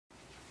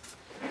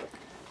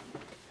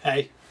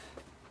Hey,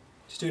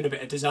 just doing a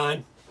bit of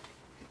design.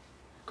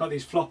 Got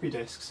these floppy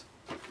disks,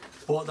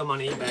 bought them on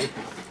eBay.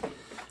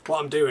 What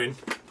I'm doing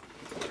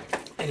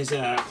is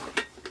got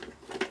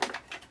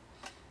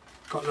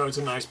loads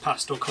of nice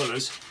pastel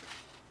colours.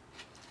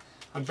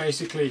 I'm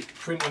basically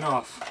printing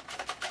off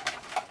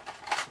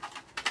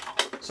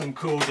some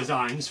cool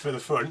designs for the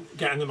front,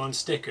 getting them on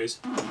stickers,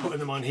 putting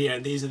them on here,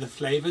 and these are the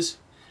flavours.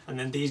 And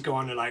then these go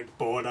on a like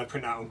board I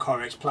print out on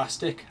Corex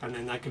plastic, and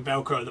then I can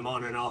velcro them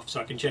on and off so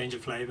I can change the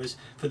flavours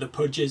for the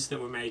pudges that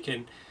we're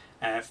making,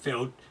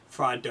 filled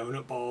fried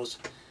donut balls.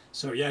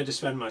 So yeah, just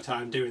spend my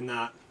time doing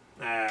that,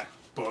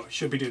 but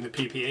should be doing the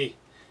PPE.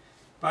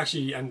 But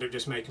actually end up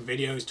just making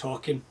videos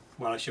talking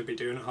while I should be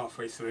doing it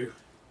halfway through.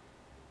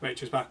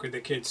 Rachel's back with the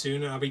kids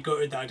soon and I'll be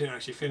gutted that I didn't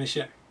actually finish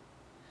it.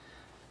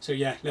 So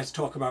yeah, let's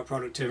talk about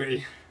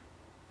productivity.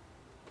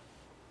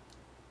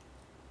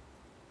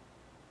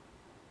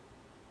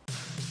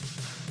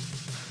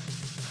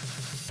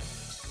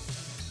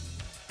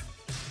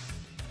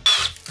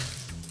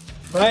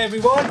 Right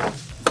everyone,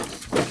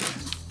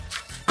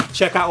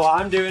 check out what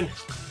I'm doing.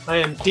 I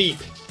am deep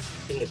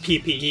in the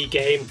PPE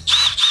game.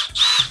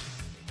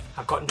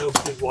 I've got no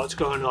clue what's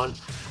going on.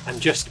 I'm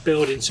just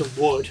building some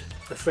wood,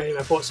 a frame.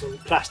 I bought some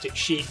plastic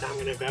sheet that I'm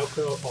going to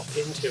velcro up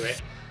into it.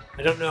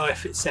 I don't know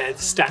if it says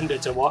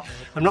standards or what.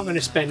 I'm not going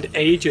to spend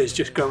ages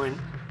just going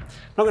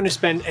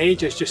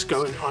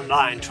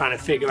online trying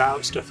to figure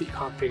out stuff that you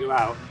can't figure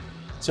out.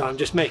 So I'm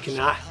just making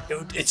that.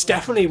 It's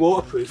definitely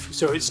waterproof,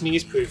 so it's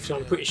sneeze proof, so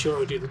I'm pretty sure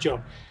it'll do the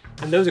job.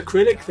 And those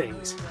acrylic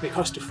things, they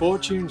cost a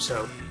fortune,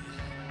 so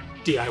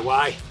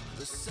DIY.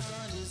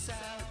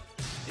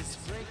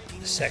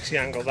 Sexy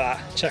angle that.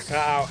 Check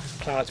that out.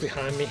 Clouds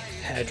behind me,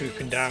 hair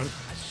drooping down.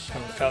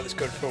 Haven't felt this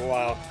good for a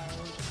while.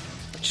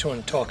 Just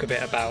want to talk a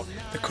bit about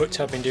the cuts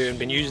I've been doing.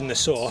 Been using the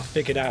saw,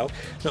 figured out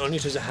not only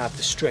does it have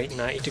the straight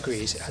 90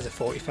 degrees, it has a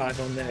 45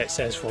 on there, it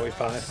says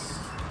 45.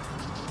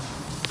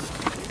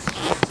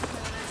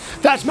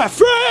 That's my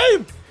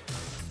frame!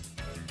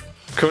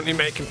 Currently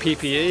making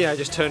PPE, I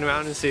just turn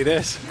around and see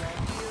this.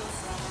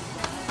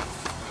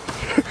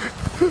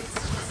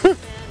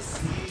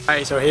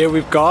 Alright, so here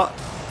we've got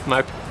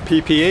my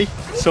PPE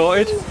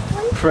sorted.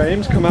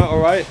 Frames come out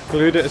alright,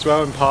 glued it as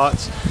well in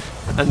parts.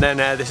 And then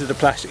this is the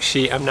plastic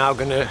sheet I'm now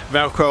going to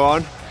velcro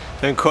on,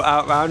 then cut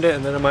out around it,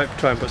 and then I might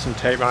try and put some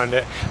tape around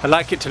it. I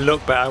like it to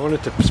look better, I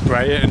wanted to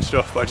spray it and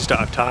stuff, but I just don't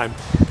have time.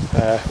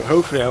 But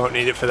hopefully I won't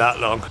need it for that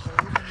long.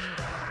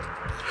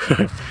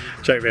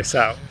 Check this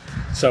out.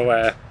 So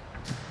I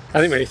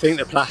didn't really think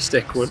the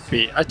plastic would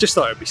be, I just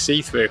thought it would be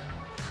see-through.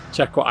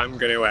 Check what I'm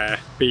going to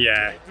be,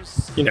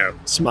 you know,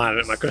 smiling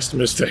at my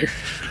customers through.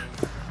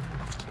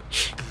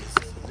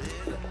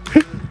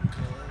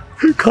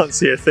 Can't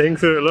see a thing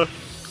through it, look.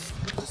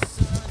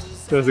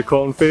 There's a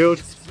cornfield.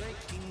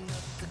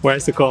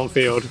 Where's the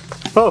cornfield?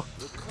 Oh,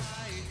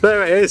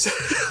 there it is.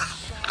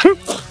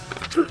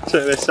 Check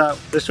this out.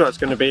 This is what it's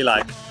going to be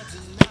like.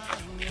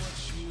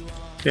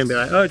 You're going to be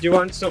like, oh, do you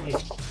want something?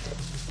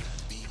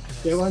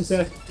 Do you want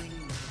to...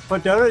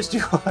 What donuts do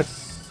you want?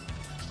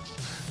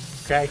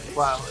 Okay,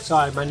 wow,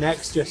 sorry, my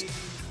neck's just...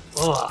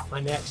 Oh, my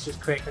neck's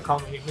just quick, I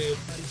can't really move.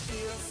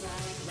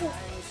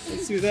 Look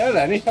through there,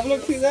 Lenny. Have a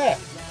look through there.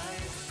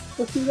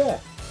 Look through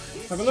there.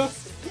 Have a look.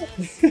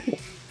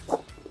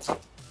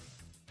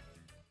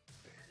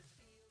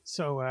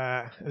 So,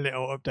 a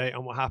little update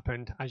on what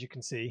happened. As you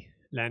can see,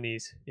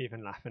 Lenny's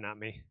even laughing at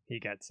me. He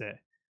gets it.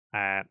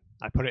 I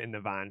put it in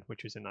the van,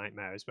 which was a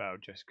nightmare as well,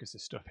 just because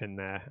there's stuff in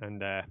there,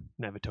 and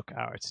never took it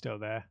out. It's still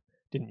there.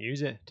 Didn't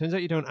use it. Turns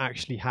out you don't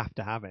actually have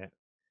to have it.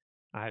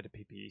 I had a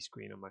PPE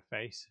screen on my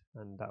face,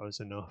 and that was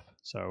enough.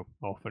 So,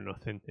 all for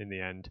nothing in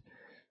the end.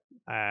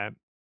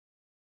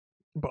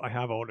 But I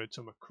have ordered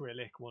some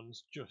acrylic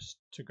ones just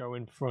to go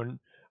in front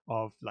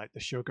of like the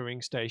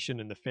sugaring station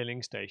and the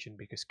filling station,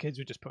 because kids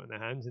were just putting their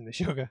hands in the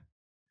sugar.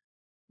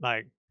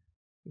 Like,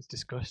 it's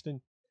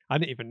disgusting. I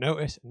didn't even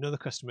notice. Another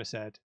customer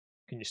said,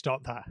 "Can you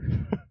stop that?"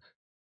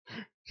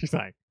 She's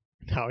like,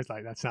 I was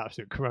like, that's an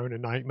absolute corona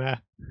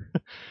nightmare.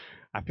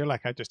 I feel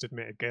like I just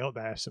admitted guilt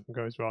there if something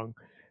goes wrong.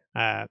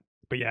 But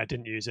yeah, I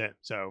didn't use it,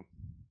 so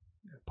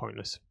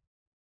pointless.